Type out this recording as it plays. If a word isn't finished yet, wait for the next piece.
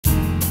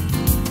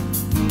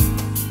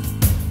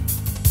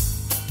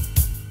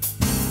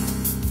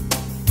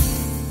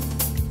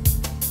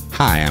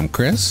Hi, I'm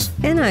Chris.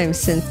 And I'm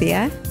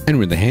Cynthia. And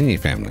we're the Haney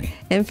family.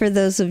 And for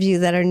those of you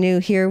that are new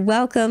here,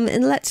 welcome,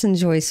 and let's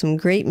enjoy some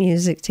great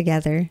music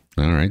together.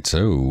 All right,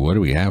 so what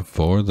do we have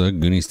for the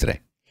Goonies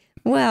today?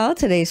 Well,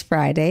 today's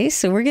Friday,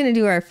 so we're going to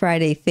do our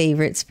Friday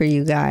favorites for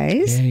you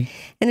guys. Yay.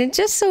 And it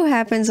just so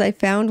happens I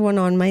found one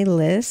on my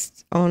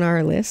list, on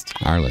our list.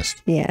 Our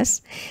list.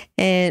 Yes.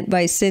 And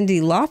by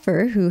Cyndi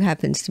Lauper, who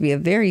happens to be a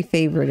very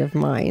favorite of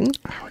mine.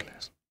 Our list.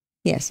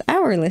 Yes,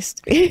 our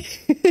list.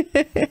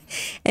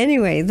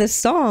 Anyway, the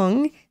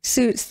song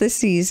suits the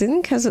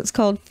season because it's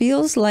called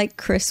Feels Like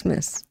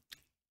Christmas.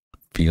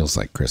 Feels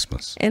like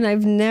Christmas. And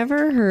I've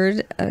never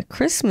heard a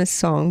Christmas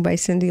song by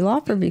Cyndi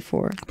Lauper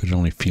before. But it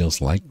only feels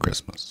like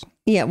Christmas.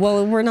 Yeah,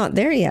 well, we're not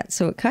there yet,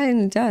 so it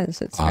kind of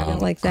does. It's kind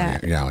of like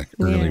that. Yeah, like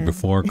early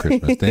before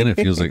Christmas. Then it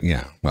feels like,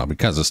 well,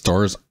 because the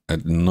stores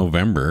in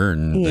November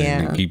and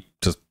they keep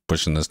just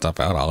pushing this stuff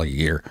out all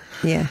year.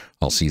 Yeah.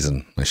 All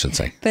season, I should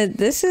say. But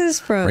this is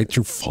from... Right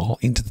through fall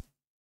into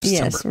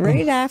December. Yes,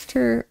 right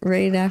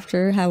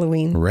after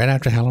Halloween. Right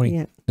after Halloween.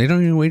 Yeah. They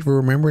don't even wait for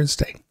Remembrance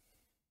Day.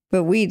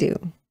 But we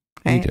do.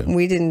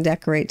 We didn't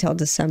decorate till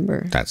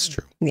December. That's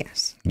true.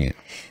 Yes. Yeah.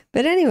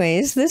 But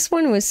anyways, this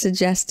one was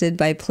suggested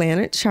by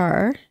Planet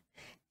Char.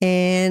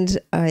 And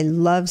I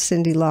love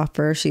Cyndi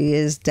Lauper. She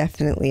is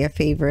definitely a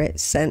favorite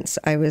since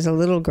I was a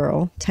little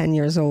girl, 10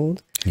 years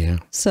old. Yeah.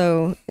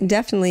 So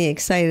definitely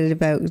excited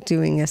about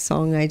doing a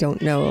song I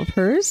don't know of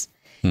hers.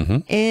 Mm-hmm.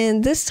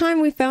 And this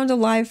time we found a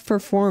live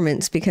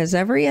performance because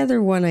every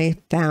other one I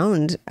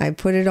found, I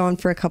put it on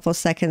for a couple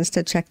seconds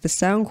to check the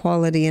sound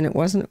quality and it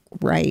wasn't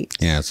right.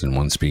 Yeah, it's in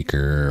one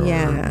speaker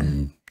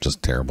or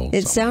just terrible.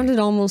 It sounded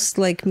almost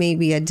like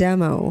maybe a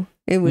demo.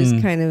 It was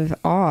kind of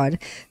odd.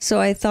 So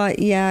I thought,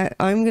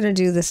 I'm going to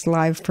do this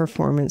live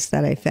performance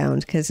that I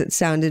found because it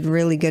sounded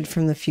really good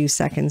from the few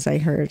seconds I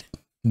heard.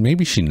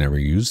 Maybe she never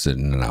used it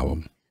in an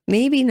album.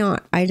 Maybe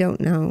not. I don't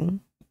know.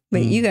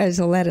 But you guys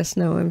will let us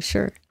know, I'm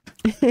sure.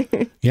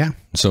 Yeah.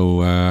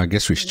 So I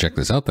guess we should check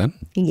this out then.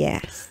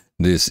 Yes.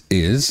 This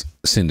is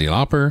Cyndi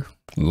Lauper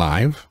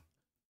live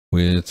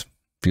with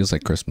Feels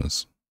Like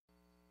Christmas.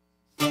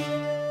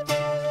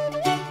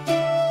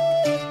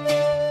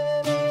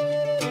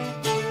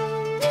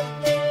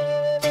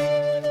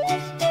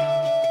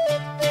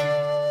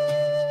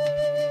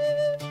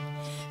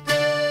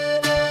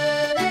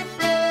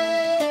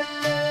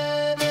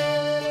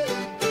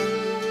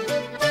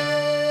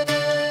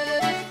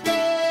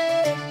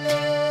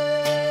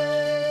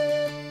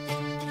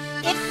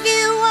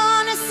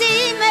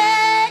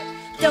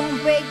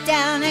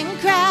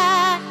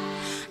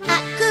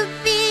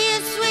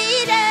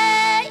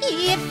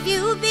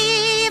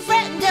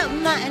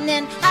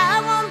 And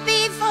I won't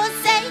be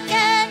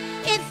forsaken.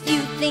 If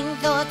you think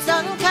thoughts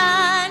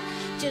unkind,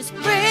 just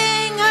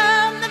bring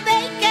home the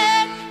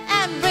bacon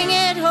and bring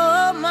it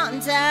home on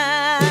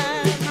time.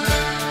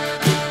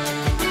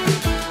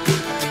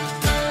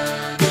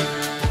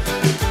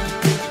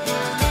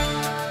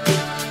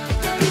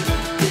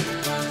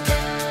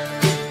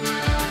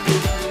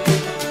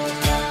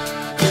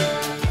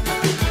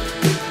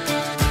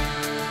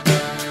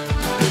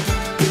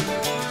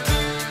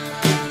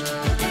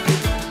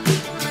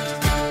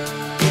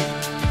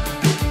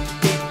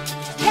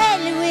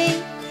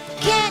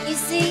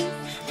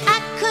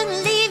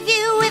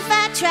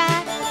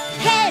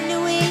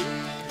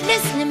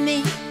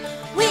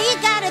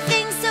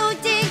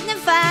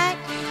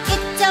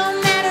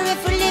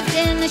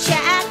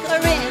 Shack or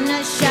in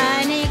a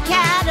shiny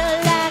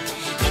Cadillac.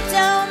 It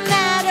don't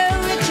matter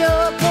rich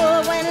or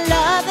poor when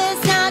love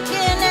is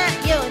knocking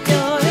at your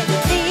door. It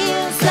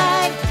feels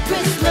like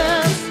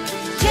Christmas,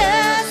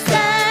 just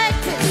like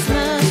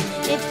Christmas.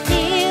 It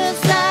feels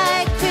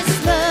like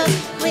Christmas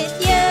with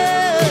you.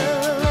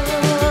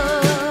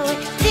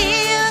 It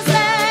feels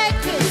like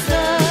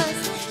Christmas,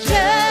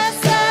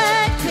 just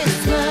like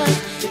Christmas.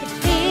 It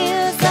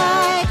feels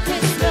like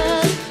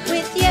Christmas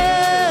with you.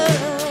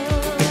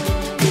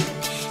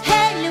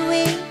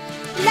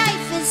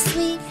 Life is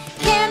sweet,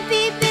 can't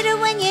be bitter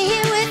when you're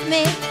here with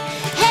me.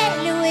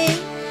 Halloween,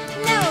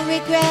 no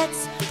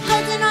regrets,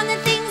 holding on to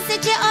things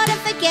that you ought to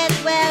forget.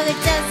 Well, it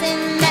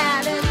doesn't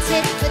matter,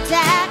 tit for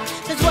tat,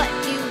 'cause what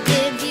you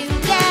give, you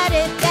get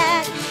it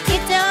back.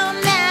 It don't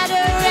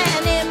matter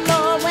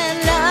anymore when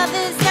love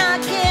is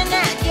knocking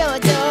at your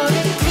door.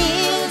 It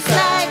feels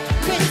like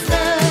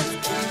Christmas,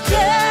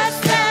 just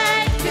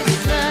like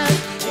Christmas.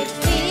 It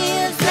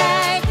feels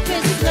like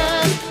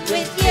Christmas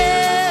with you.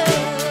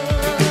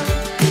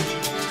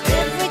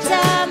 Every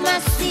time I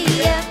see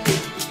you,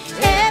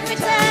 every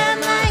time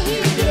I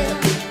hear you,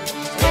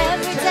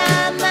 every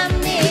time I'm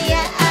near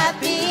you, I'll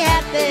be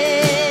happy.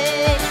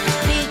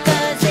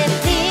 Because it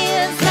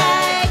feels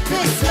like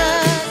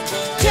Christmas,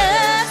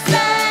 just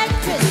like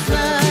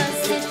Christmas.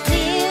 It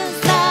feels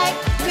like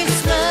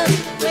Christmas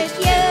with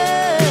you.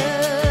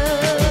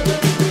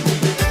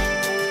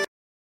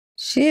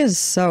 She is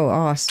so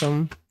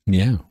awesome.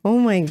 Yeah. Oh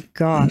my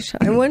gosh.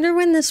 I wonder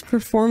when this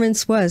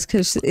performance was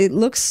because it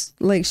looks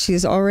like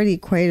she's already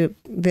quite a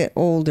bit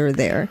older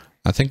there.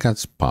 I think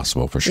that's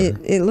possible for sure.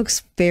 It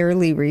looks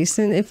fairly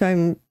recent if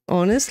I'm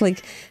honest.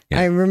 Like,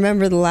 I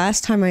remember the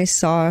last time I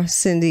saw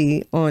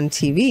Cyndi on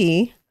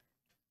TV,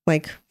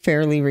 like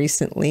fairly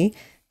recently,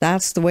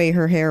 that's the way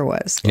her hair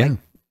was. Yeah.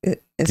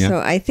 Like, so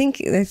I think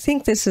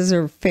this is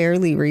a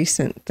fairly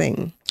recent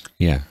thing.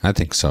 Yeah, I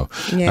think so.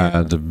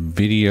 Yeah. The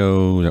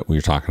video that we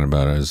were talking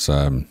about is,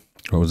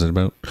 what was it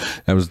about?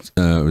 It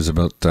was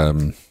about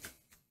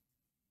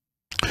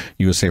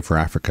USA for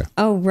Africa.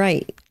 Oh,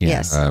 right. Yeah,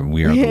 Yes.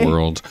 We Are the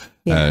World.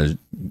 Yeah.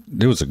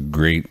 It was a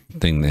great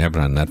thing. They have it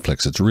on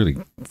Netflix. It's really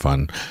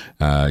fun.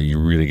 You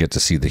really get to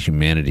see the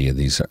humanity of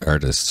these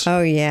artists.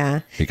 Oh,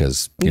 yeah.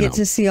 Because, You get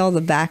to see all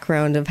the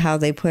background of how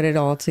they put it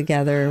all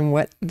together and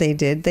what they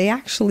did. They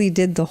actually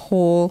did the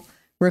whole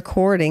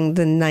recording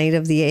the night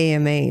of the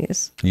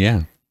AMAs.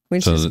 Yeah.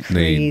 Which so is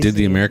they did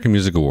the American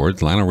Music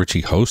Awards. Lionel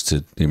Richie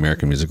hosted the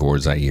American Music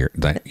Awards that year.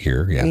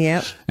 Yeah.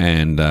 Yep.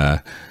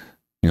 And,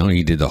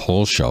 he did the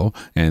whole show,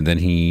 and then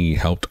he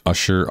helped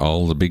usher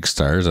all the big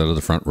stars out of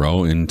the front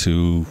row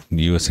into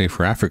USA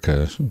for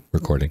Africa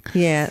recording.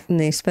 Yeah, and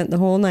they spent the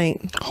whole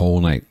night.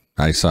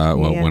 I saw it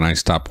when I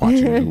stopped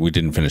watching it. We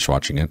didn't finish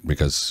watching it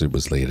because it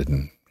was late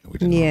and we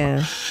didn't.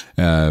 Yeah.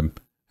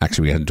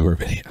 Actually, we had to do our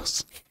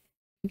videos.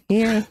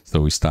 Yeah. So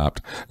we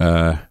stopped.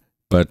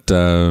 But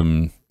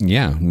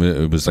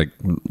it was like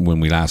when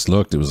we last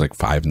looked, it was like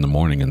 5 a.m,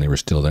 and they were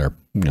still there.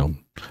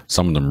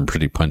 Some of them are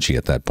pretty punchy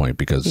at that point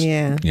because,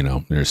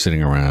 they're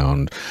sitting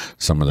around.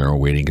 Some of them are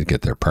waiting to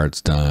get their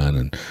parts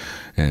done.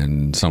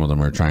 And some of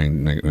them are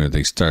trying,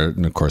 they started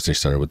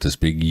with this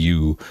big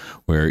U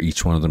where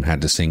each one of them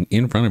had to sing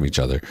in front of each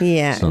other.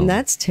 Yeah. So, and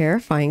that's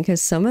terrifying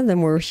because some of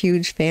them were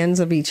huge fans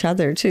of each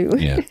other too.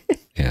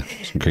 Yeah.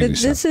 Some crazy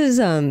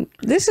stuff.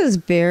 This is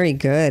very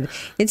good.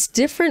 It's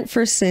different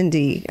for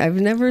Cyndi.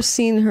 I've never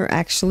seen her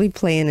actually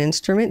play an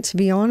instrument, to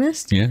be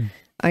honest. Yeah.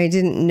 I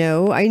didn't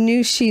know. I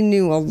knew she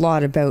knew a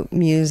lot about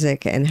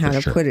music and how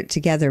to put it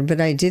together,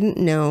 but I didn't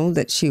know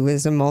that she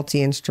was a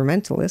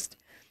multi-instrumentalist.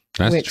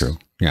 That's true.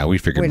 Yeah, we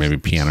figured maybe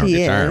piano or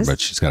guitar, but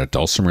she's got a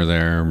dulcimer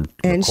there, and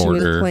recorder.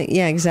 She was playing,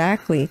 yeah,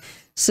 exactly.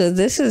 So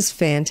this is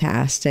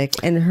fantastic,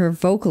 and her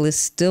vocal is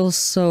still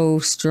so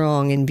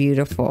strong and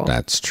beautiful.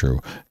 That's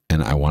true.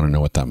 And I want to know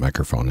what that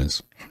microphone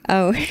is.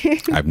 Oh.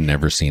 I've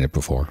never seen it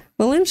before.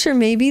 Well, I'm sure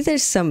maybe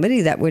there's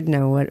somebody that would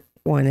know what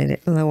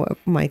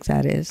mic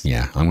that is.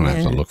 Yeah, I'm going to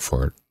have to look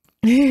for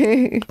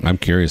it. I'm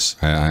curious.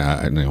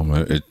 I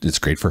know it's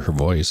great for her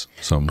voice.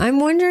 So I'm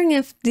wondering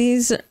if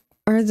these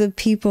are the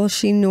people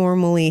she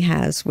normally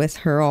has with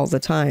her all the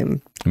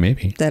time.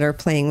 Maybe. That are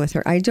playing with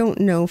her. I don't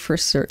know for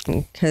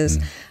certain because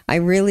I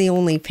really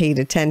only paid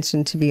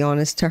attention, to be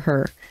honest, to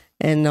her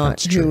and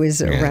not who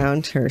is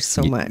around her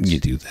so much. You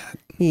do that.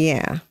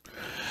 Yeah.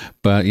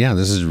 But yeah,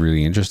 this is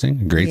really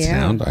interesting. Great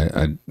sound.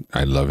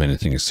 I love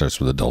anything that starts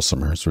with a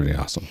dulcimer. It's really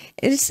awesome.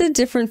 It's a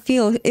different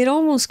feel. It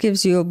almost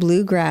gives you a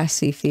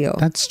bluegrassy feel.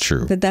 That's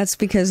true. But that's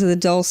because of the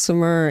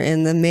dulcimer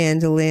and the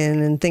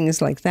mandolin and things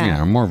like that.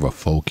 Yeah, more of a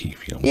folky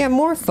feel. Yeah,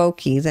 more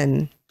folky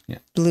than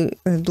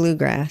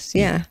bluegrass.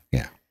 Yeah.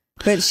 Yeah.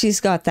 But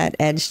she's got that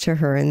edge to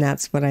her, and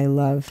that's what I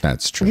love.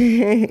 That's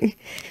true.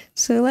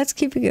 So let's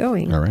keep it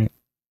going. All right.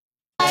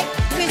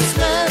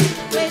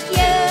 Christmas with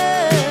you.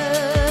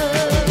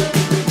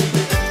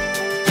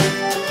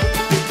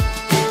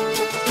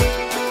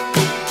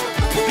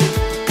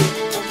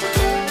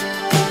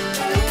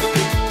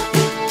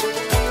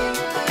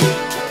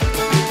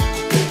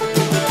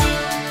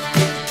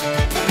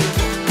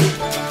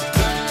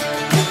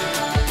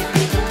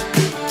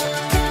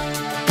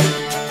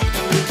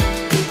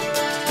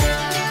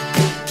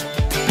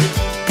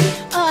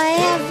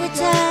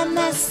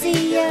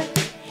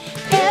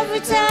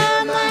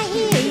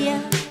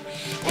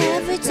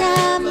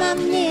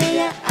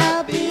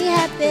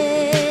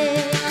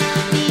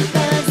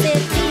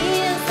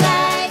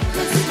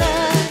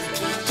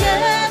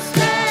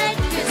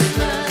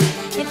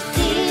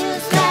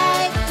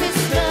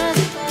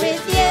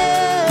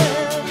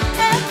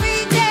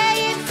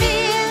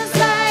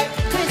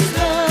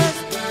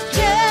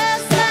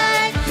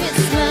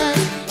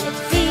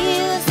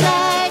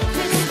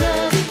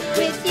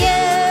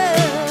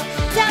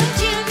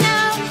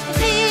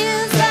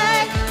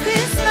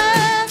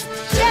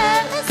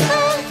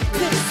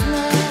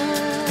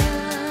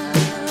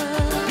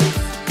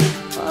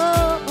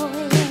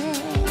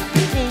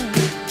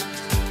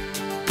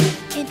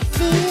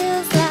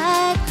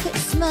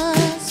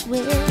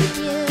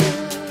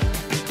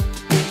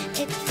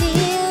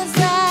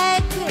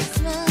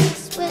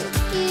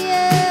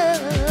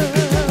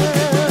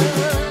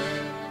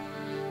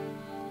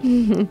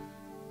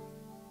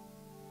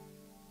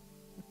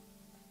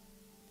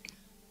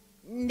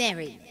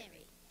 Mary.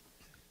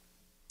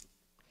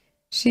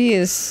 She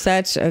is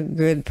such a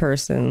good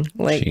person.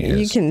 Like,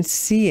 you can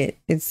see it.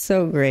 It's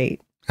so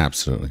great.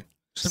 Absolutely.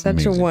 She's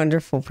such a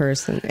wonderful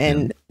person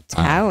and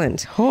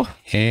talent.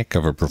 Heck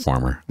of a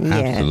performer.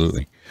 Yes.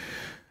 Absolutely.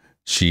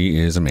 She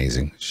is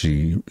amazing.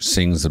 She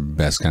sings the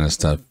best kind of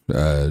stuff.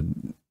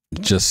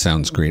 Just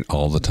sounds great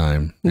all the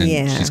time. And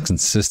she's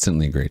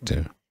consistently great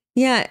too.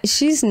 Yeah,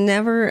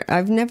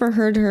 I've never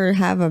heard her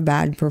have a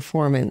bad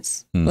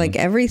performance. Like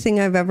everything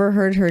I've ever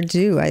heard her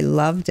do, I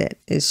loved it.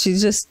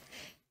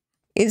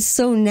 It's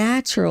so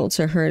natural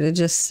to her to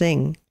just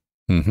sing,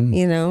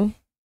 you know?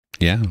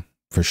 Yeah,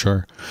 for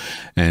sure.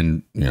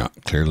 And,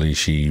 clearly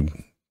she's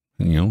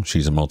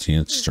a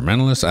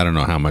multi-instrumentalist. I don't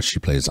know how much she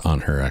plays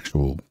on her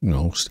actual,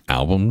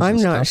 albums. I'm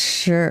not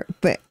sure,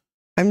 but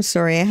I'm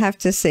sorry. I have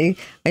to say,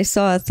 I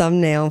saw a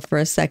thumbnail for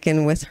a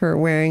second with her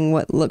wearing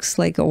what looks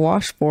like a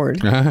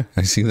washboard. I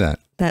see that.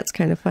 That's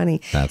kind of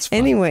funny. That's fun.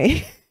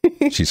 Anyway.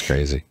 She's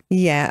crazy.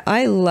 Yeah,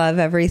 I love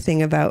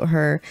everything about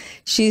her.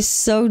 She's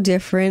so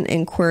different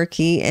and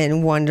quirky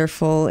and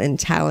wonderful and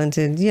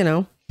talented,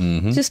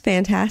 just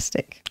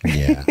fantastic.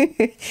 Yeah.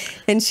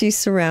 And she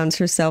surrounds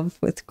herself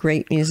with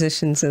great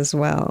musicians as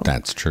well.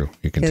 That's true.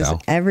 You can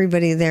tell.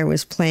 Everybody there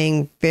was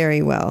playing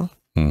very well.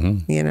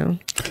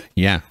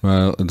 Yeah,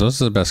 well,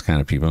 those are the best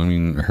kind of people. I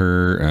mean,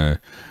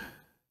 her,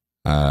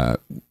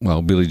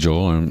 Billy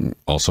Joel, and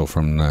also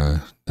from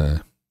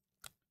the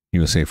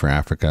USA for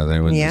Africa.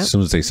 As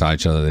soon as they saw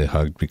each other, they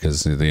hugged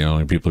because they're the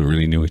only people who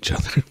really knew each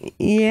other.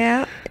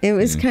 Yeah, it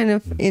was kind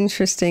of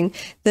interesting.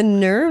 The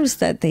nerves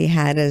that they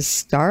had as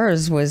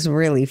stars was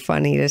really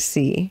funny to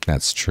see.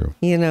 That's true.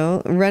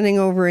 Running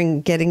over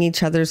and getting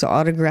each other's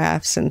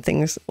autographs and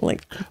things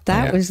like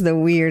that was the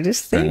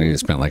weirdest thing. And they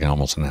spent like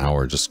almost an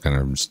hour just kind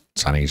of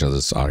signing each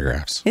other's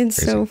autographs. It's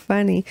crazy. So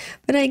funny.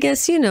 But I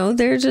guess,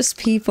 they're just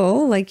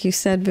people, like you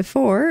said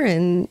before,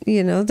 and,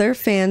 they're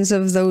fans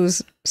of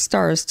those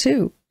stars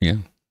too. Yeah.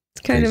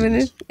 It's kind of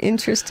an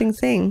interesting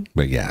thing.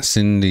 But yeah,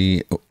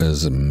 Cyndi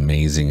is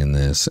amazing in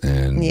this.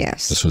 And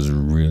this was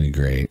really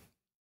great.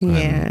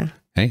 Yeah.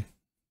 Hey,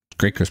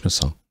 great Christmas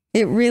song.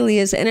 It really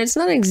is. And it's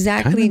not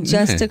exactly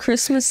just a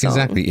Christmas song.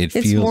 Exactly.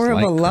 It's more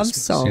of a love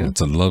song. Yeah,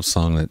 it's a love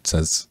song that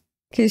says...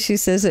 Because she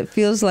says it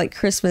feels like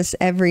Christmas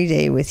every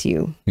day with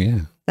you.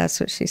 Yeah. That's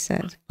what she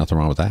said. Nothing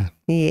wrong with that.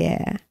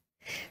 Yeah.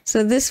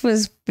 So this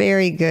was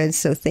very good.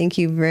 So thank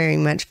you very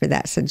much for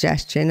that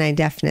suggestion. I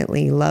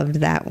definitely loved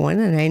that one.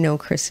 And I know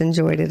Chris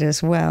enjoyed it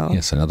as well.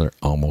 Yes, another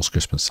almost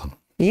Christmas song.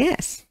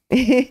 Yes.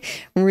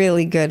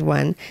 Really good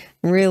one.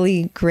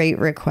 Really great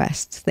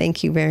request.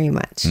 Thank you very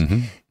much.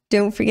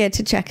 Don't forget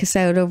to check us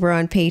out over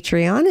on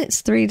Patreon.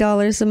 It's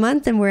 $3 a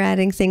month and we're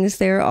adding things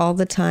there all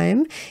the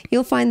time.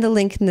 You'll find the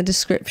link in the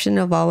description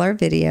of all our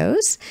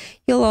videos.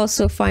 You'll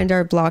also find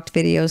our blocked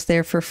videos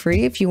there for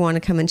free. If you want to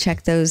come and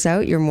check those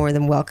out, you're more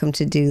than welcome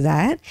to do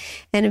that.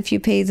 And if you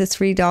pay the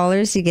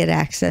 $3, you get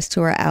access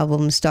to our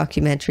albums,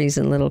 documentaries,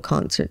 and little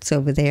concerts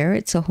over there.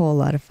 It's a whole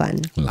lot of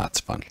fun. Lots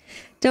of fun.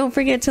 Don't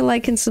forget to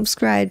like and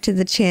subscribe to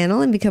the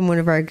channel and become one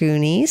of our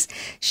Goonies.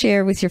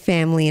 Share with your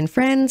family and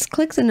friends.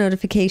 Click the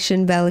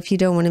notification bell if you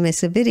don't want to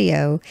miss a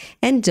video.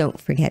 And don't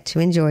forget to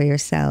enjoy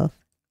yourself.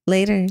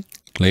 Later.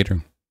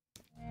 Later.